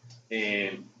play,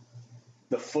 and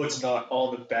the foot's not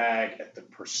on the bag at the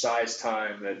precise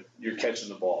time that you're catching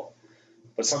the ball.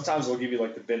 But sometimes they'll give you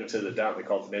like the benefit of the doubt. They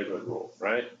call it the neighborhood rule,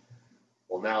 right?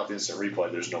 Well, now with the instant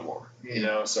replay, there's no more.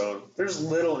 So there's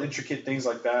little intricate things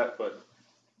like that. But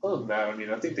other than that, I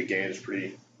mean, I think the game is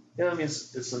pretty.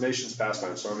 It's the nation's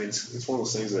pastime. So I mean, it's one of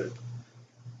those things that.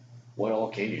 What all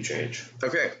can you change?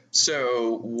 Okay,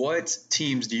 so what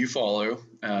teams do you follow,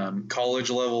 college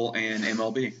level and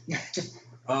MLB?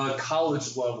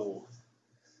 College level.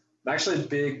 I'm actually a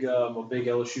big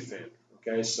LSU fan.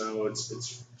 Okay, so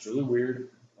it's really weird.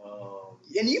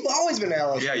 And you've always been an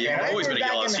LSU. Yeah, you've always been an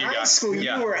LSU guy. In high school,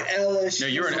 you were an LSU. No,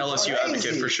 you're an LSU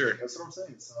advocate for sure. That's what I'm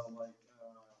saying. So like,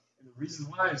 and the reason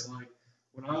why is like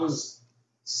when I was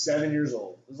 7 years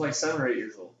old, it was like 7 or 8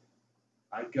 years old.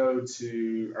 I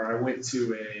went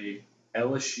to a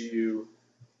LSU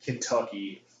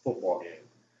Kentucky football game.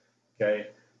 Okay.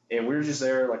 And we were just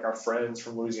there, like our friends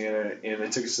from Louisiana, and they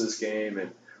took us to this game,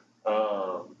 and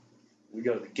we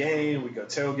go to the game, we go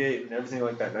tailgate, and everything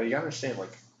like that. Now, you gotta understand,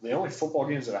 like, the only football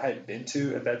games that I had been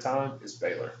to at that time is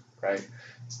Baylor, right?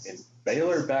 And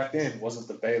Baylor back then wasn't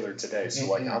the Baylor today. So,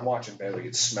 like, I'm watching Baylor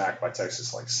get smacked by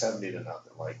Texas, like, 70-0.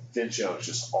 Like, Vince Jones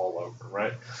just all over,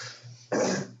 right?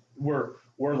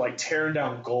 We're like tearing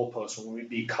down goalposts when we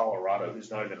beat Colorado, who's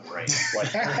not even ranked.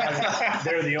 Like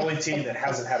they're the only team that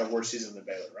hasn't had a worse season than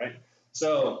Baylor, right?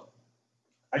 So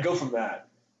I go from that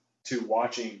to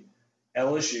watching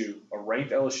LSU, a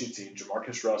ranked LSU team,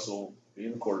 Jamarcus Russell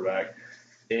being the quarterback,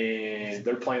 and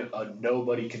they're playing a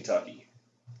nobody Kentucky,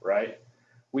 right?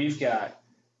 We've got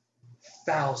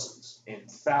thousands and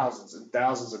thousands and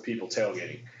thousands of people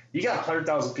tailgating. You got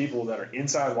 100,000 people that are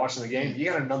inside watching the game. You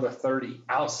got another 30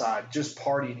 outside just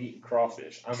partying, eating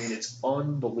crawfish. I mean, it's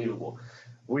unbelievable.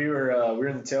 We were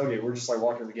in the tailgate. We're just like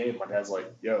walking to the game. My dad's like,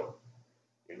 "Yo,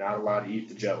 you're not allowed to eat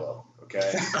the Jello, okay?"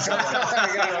 So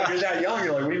I'm like, you're that young.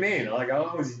 You're like, "What do you mean?" I'm like, "I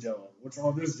always eat Jello. What's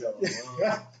wrong with this Jello?"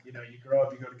 Well, you grow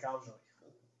up, you go to college, you're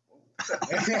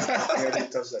like, "I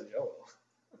didn't touch that Jello."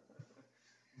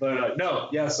 But no,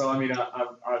 yeah. So I mean,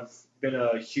 I've been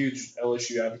a huge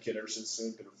LSU advocate ever since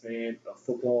then. Been a fan of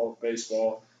football,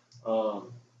 baseball.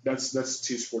 That's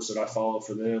two sports that I follow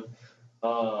for them.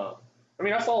 I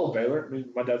mean, I follow Baylor. I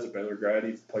mean, my dad's a Baylor grad.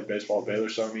 He played baseball at Baylor,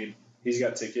 so I mean, he's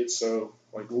got tickets. So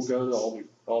like, we'll go to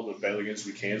all the Baylor games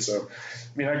we can. So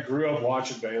I mean, I grew up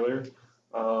watching Baylor.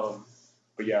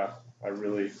 But yeah, I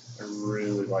really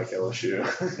like LSU.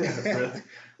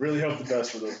 really hope the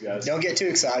best for those guys. Don't get too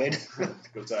excited.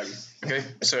 Go Tigers. Okay,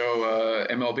 so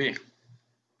MLB.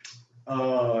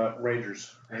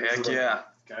 Rangers. Heck yeah.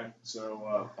 Okay,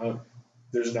 so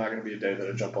there's not going to be a day that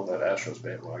I jump on that Astros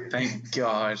bandwagon. Thank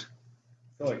God.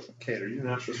 I feel like, Kate, are you an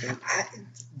Astros fan?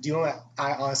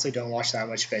 I honestly don't watch that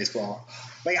much baseball.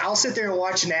 Like, I'll sit there and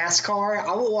watch NASCAR.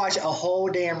 I will watch a whole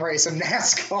damn race of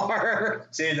NASCAR.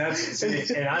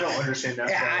 And I don't understand NASCAR.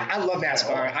 Yeah, I love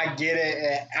NASCAR. I get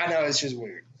it. I know it's just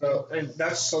weird. So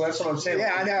that's what I'm saying.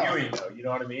 Yeah, like, I know. Viewing, though, you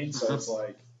know what I mean? So it's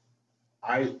like,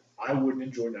 I wouldn't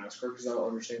enjoy NASCAR because I don't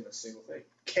understand a single thing.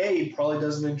 Kay probably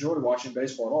doesn't enjoy watching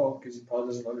baseball at all because he probably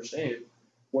doesn't understand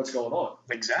what's going on.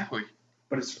 Exactly.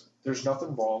 But there's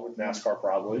nothing wrong with NASCAR,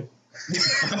 probably.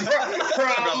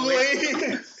 Probably.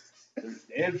 There's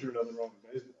damn sure nothing wrong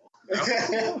with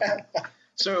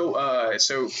baseball.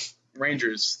 So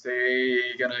Rangers,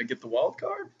 they gonna get the wild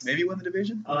card? Maybe win the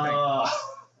division? I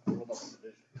don't know about the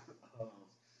division.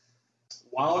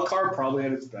 Wild card probably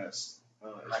at its best.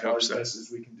 I As hope as so. best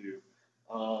as we can do.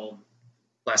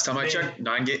 Last time I checked,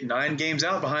 9 games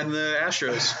out behind the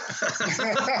Astros.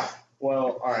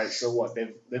 Well, all right. So what?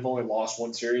 They've only lost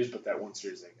one series, but that one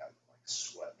series they got like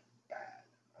swept bad.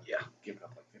 Yeah. Giving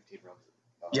up like 15 runs.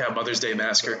 Yeah, Mother's Day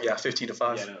massacre. Yeah,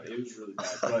 15-5. Yeah, no, it was really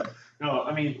bad. But no,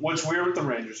 I mean, what's weird with the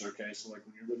Rangers? Okay, so like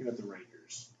when you're looking at the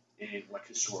Rangers and like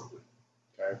historically,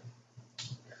 okay,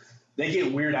 they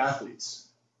get weird athletes.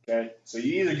 Okay, so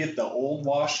you either get the old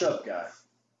washed up guy,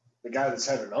 the guy that's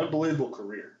had an unbelievable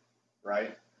career,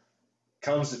 right?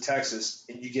 Comes to Texas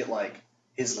and you get like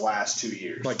his last 2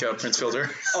 years. Like Prince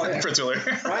Fielder. Oh, yeah. Prince Fielder.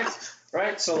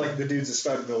 Right? So, like, the dude's a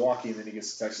stud in Milwaukee, and then he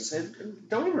gets to Texas. And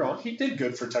don't get me wrong, he did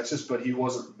good for Texas, but he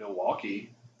wasn't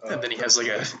Milwaukee. And then he has like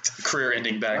a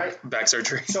career-ending back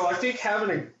surgery. So I think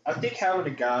having a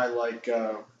guy like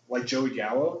Joey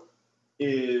Gallo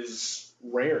is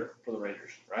rare for the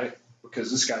Rangers, right?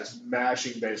 Because this guy's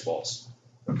mashing baseballs.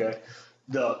 Okay.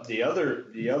 The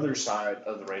other side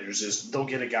of the Rangers is they'll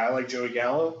get a guy like Joey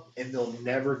Gallo and they'll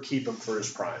never keep him for his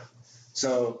prime.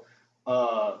 So,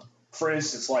 for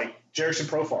instance, like Jerickson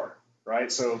Profar,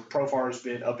 right? So Profar has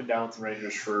been up and down with the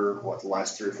Rangers for the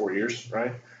last 3 or 4 years,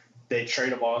 right? They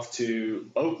trade him off to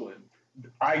Oakland.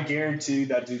 I guarantee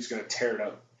that dude's going to tear it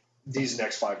up these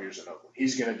next 5 years in Oakland.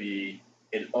 He's going to be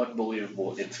an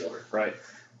unbelievable infielder, right?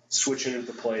 Switching at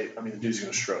the plate, I mean, the dude's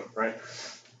going to stroke, right?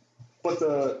 But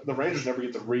the Rangers never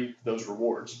get to reap those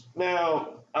rewards. Now,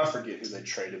 I forget who they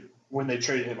traded. When they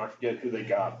traded him, I forget who they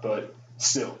got, but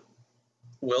still.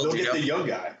 Will, They'll do you get know? the young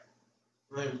guy.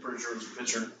 I'm pretty sure it's a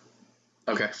pitcher.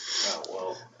 Okay. Oh,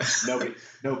 well.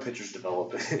 No pitchers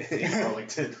develop in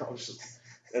Arlington.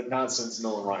 Not since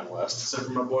Nolan Ryan left. Except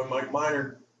for my boy Mike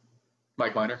Minor.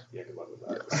 Mike Minor. Yeah, good luck with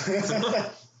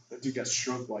that. That dude got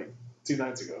struck like 2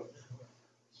 nights ago.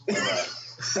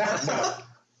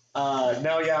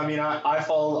 No, yeah, I mean, I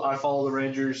follow the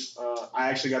Rangers. I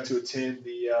actually got to attend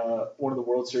the one of the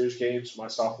World Series games my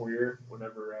sophomore year.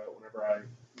 Whenever I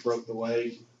broke the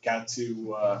leg, got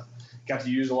to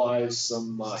utilize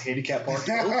some handicap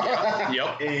parking.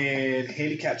 Yep. And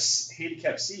handicap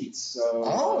seats.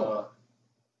 So,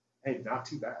 hey, not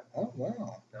too bad. Oh,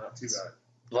 wow. Not too bad.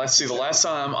 Let's see. The last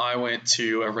time I went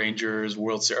to a Rangers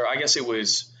World Series, I guess it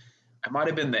might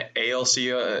have been the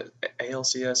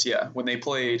ALCS, yeah, when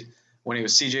it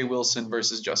was C.J. Wilson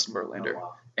versus Justin Verlander. Oh,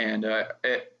 wow. And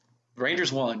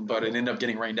Rangers won, but it ended up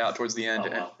getting rained out towards the end. Oh,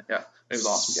 wow. And, yeah, it was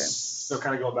an awesome game. So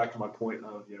kind of going back to my point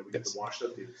of, we get the washed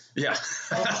up teams. Yeah.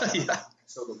 Yeah.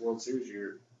 So the World Series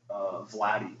year,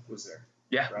 Vladdy was there.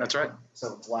 Yeah, Right. that's right.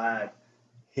 So Vlad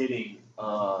hitting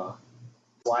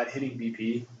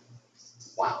BP.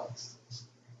 Wow.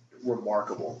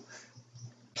 Remarkable.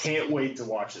 Can't wait to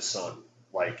watch his son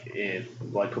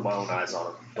put my own eyes on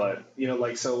him. But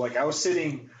I was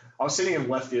sitting in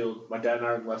left field. My dad and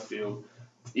I were in left field,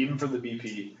 even for the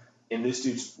BP, and this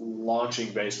dude's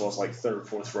launching baseballs like third,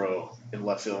 fourth row in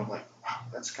left field. I'm like, wow,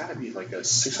 that's got to be like a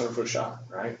 600-foot shot,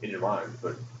 right, in your mind.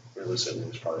 But realistically,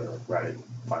 it's probably like right at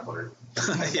 500.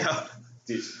 Yeah.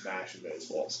 Dude's smashing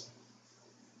baseballs.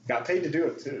 Got paid to do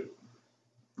it too.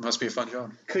 Must be a fun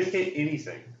job. Could hit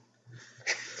anything.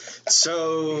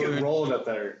 So You can roll it up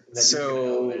there.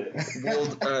 The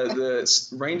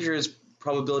Rangers'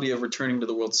 probability of returning to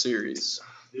the World Series.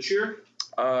 This year?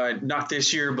 Not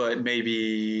this year, but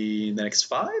maybe the next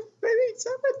 5, maybe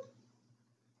 7.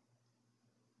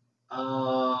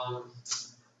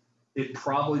 It'd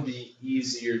probably be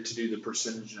easier to do the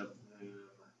percentage of them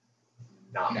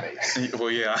not making. Well,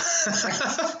 yeah.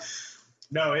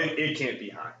 No, it can't be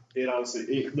high. It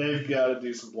honestly, they've got to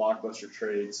do some blockbuster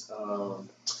trades.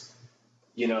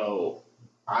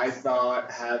 I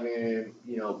thought having,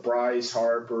 Bryce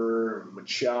Harper,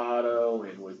 Machado,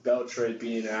 and with Beltre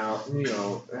being out, and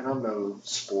I'm no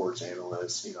sports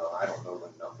analyst, I don't know the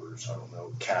numbers. I don't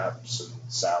know caps and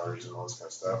salaries and all this kind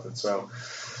of stuff. And so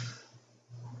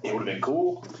it would have been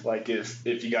cool, like if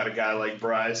you got a guy like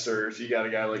Bryce or if you got a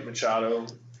guy like Machado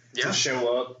to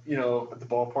show up, at the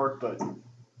ballpark. But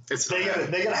they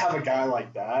gotta have a guy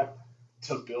like that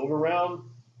to build around.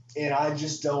 And I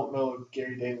just don't know if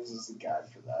Gary Davis is the guy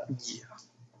for that. Yeah.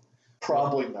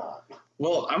 Probably not.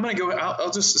 Well, I'm going to go – I'll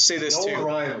just say this too. Nolan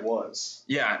Ryan was.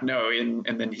 Yeah, no,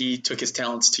 and then he took his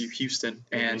talents to Houston,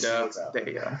 and they're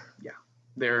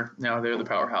the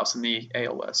powerhouse in the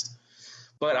AL West.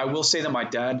 But I will say that my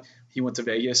dad, he went to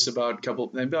Vegas about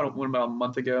a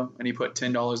month ago, and he put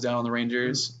 $10 down on the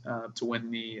Rangers to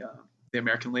win the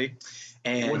American League.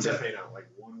 And what's that paying out? Like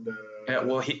 1 to –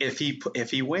 well, if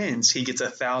he wins, he gets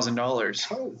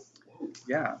 $1,000. Oh,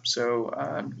 yeah. So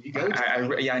you go.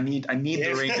 I need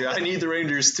the Rangers. I need the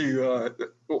Rangers to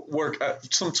work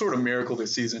some sort of miracle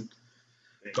this season.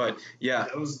 But yeah,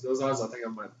 those odds, I think I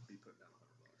might be putting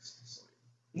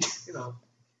down $100. So,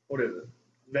 what is it?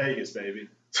 Vegas, baby.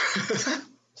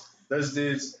 Those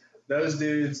dudes,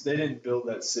 they didn't build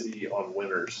that city on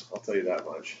winners. I'll tell you that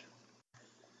much.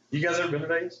 You guys ever been to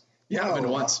Vegas? Yeah, I've been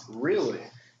once. Really?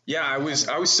 Yeah, I was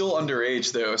still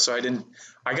underage though, so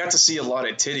I got to see a lot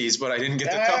of titties, but I didn't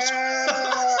get to touch.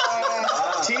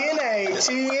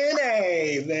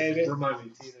 TNA, baby. Remind me,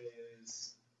 TNA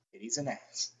is Titties and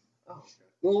ass. Oh, okay.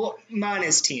 Well, mine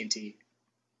is TNT.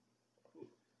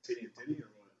 Titty and titty or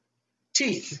what?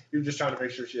 Teeth. You're just trying to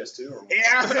make sure she has 2 or what?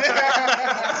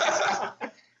 Yeah.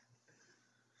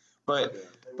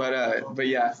 But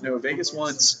yeah, no, Vegas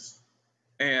once,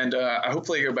 and I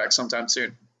hopefully go back sometime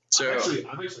soon. So I've actually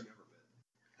never been.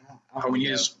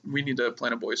 we need to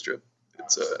plan a boys trip.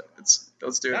 Let's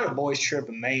do it. Not a boys trip,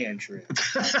 a man trip.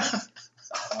 A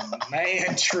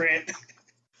man trip.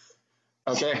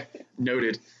 Okay,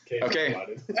 noted. Okay. Oh,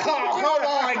 come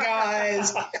on,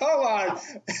 guys. Come on.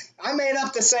 I made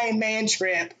up the same man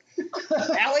trip.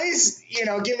 At least,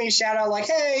 give me a shout out like,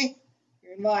 hey,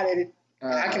 you're invited.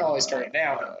 I can always turn it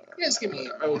down. Just give me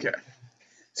a Okay.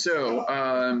 So,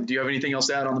 do you have anything else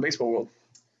to add on the baseball world?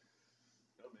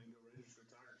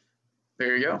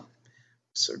 There you go.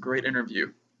 So great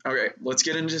interview. Okay, let's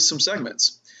get into some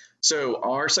segments. So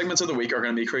our segments of the week are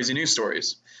going to be crazy news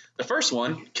stories. The first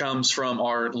one comes from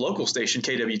our local station,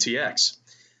 KWTX.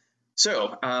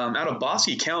 So out of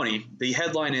Bosque County, the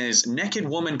headline is Naked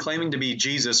Woman Claiming to be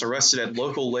Jesus Arrested at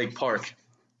Local Lake Park.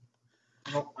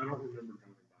 I don't remember going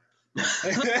by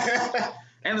it.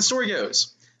 And the story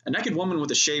goes, a naked woman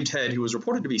with a shaved head who was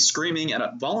reported to be screaming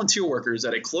at volunteer workers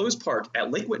at a closed park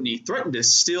at Lake Whitney threatened to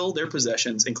steal their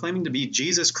possessions and claiming to be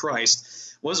Jesus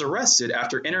Christ was arrested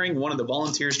after entering one of the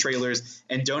volunteers' trailers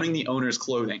and donning the owner's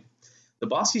clothing. The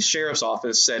Bosque Sheriff's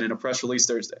Office said in a press release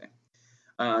Thursday.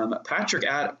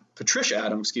 Patricia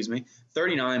Adams,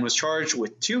 39, was charged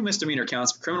with 2 misdemeanor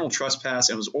counts of criminal trespass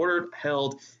and was ordered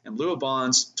held in lieu of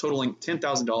bonds totaling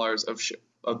 $10,000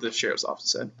 of the sheriff's office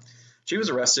said. She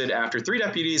was arrested after 3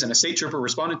 deputies and a state trooper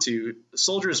responded to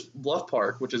Soldiers Bluff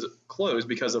Park, which is closed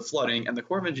because of flooding, and the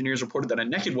Corps of Engineers reported that a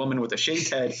naked woman with a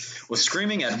shaved head was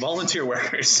screaming at volunteer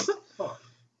workers.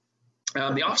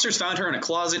 The officers found her in a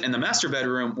closet in the master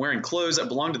bedroom wearing clothes that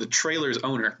belonged to the trailer's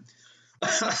owner.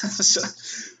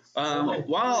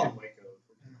 While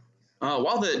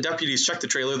the deputies checked the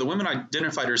trailer, the woman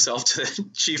identified herself to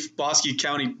Chief Bosque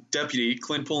County Deputy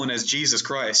Clint Pullen as Jesus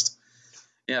Christ.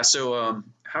 Yeah, so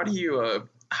how do you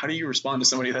respond to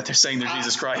somebody that they're saying they're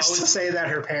Jesus Christ? I would say that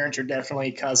her parents are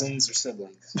definitely cousins or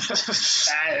siblings.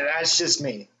 That's just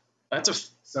me. That's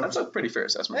a pretty fair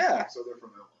assessment. Yeah. So they're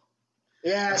from Outlaw.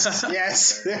 Yes,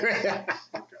 yes.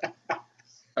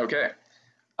 Okay.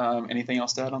 Anything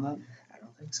else to add on that? I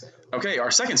don't think so. Okay,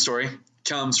 our second story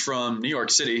comes from New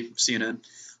York City, CNN.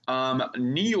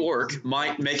 New York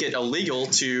might make it illegal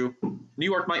to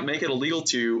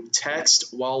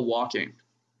text while walking.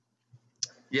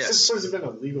 Yes. This has been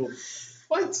illegal.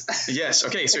 What? Yes.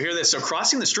 Okay. So hear this. So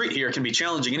crossing the street here can be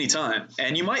challenging anytime,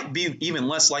 and you might be even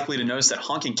less likely to notice that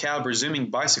honking cab or zooming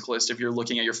bicyclist if you're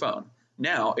looking at your phone.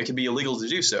 Now it can be illegal to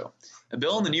do so. A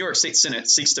bill in the New York State Senate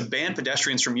seeks to ban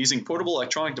pedestrians from using portable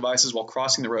electronic devices while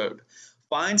crossing the road.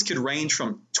 Fines could range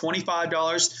from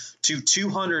 $25 to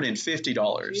 $250.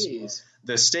 Jeez.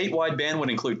 The statewide ban would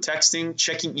include texting,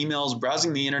 checking emails,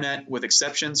 browsing the internet, with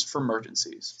exceptions for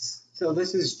emergencies. So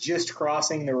this is just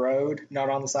crossing the road, not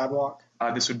on the sidewalk?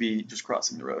 This would be just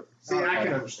crossing the road. See, I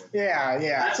can understand. Yeah.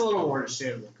 That's a little more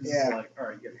understandable because Yeah. it's like, all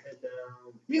right, you got your head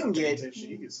down. You can get- attention,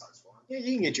 you get side squat. Yeah,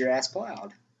 you can get your ass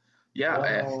plowed. Yeah.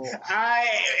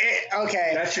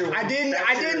 Okay. That's your- I didn't.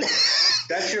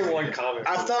 That's your one comment.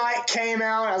 I thought it came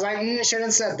out. I was like, shouldn't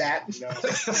have said that. No.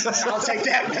 I'll take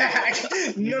that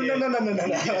back. No.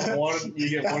 You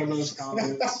get one of those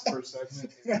comments per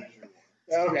segment. And here's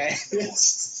your one. Okay.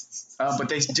 But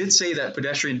they did say that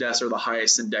pedestrian deaths are the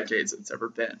highest in decades it's ever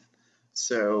been.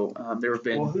 So there have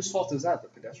been. Well, whose fault is that? The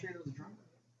pedestrian or the driver?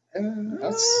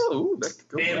 That could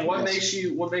go And both what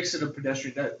ways. makes it a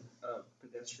pedestrian death?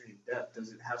 Does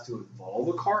it have to involve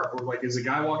a car, or like is a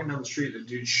guy walking down the street and a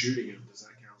dude shooting him? Does that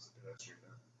count as a pedestrian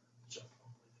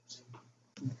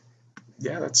death?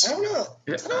 Yeah, that's. I don't know.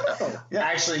 Yeah. I don't know. Yeah.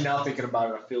 Actually, now thinking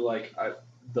about it, I feel like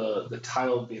the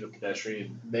title of being a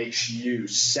pedestrian makes you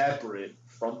separate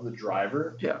from the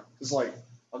driver. Yeah. It's like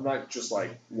I'm not just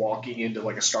like walking into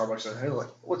like a Starbucks and hey, like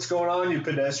what's going on, you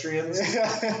pedestrians?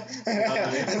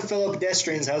 Fellow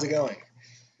pedestrians, how's it going?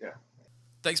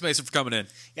 Thanks, Mason, for coming in.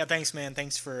 Yeah, thanks, man.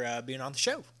 Thanks for being on the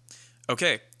show.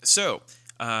 Okay, so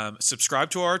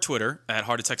subscribe to our Twitter at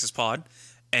Heart of Texas Pod,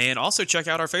 and also check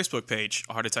out our Facebook page,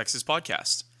 Heart of Texas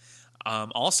Podcast.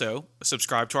 Also,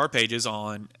 subscribe to our pages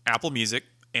on Apple Music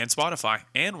and Spotify,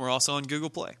 and we're also on Google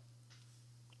Play.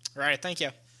 All right, thank you.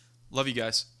 Love you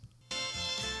guys.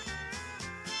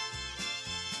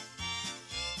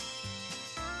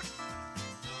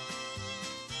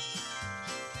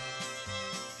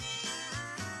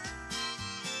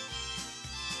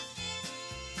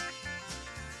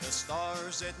 The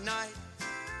stars at night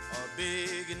are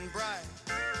big and bright,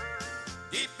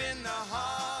 deep in the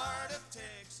heart of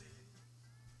Texas.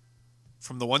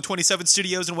 From the 127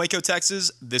 Studios in Waco,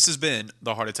 Texas, this has been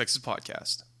the Heart of Texas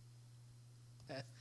Podcast.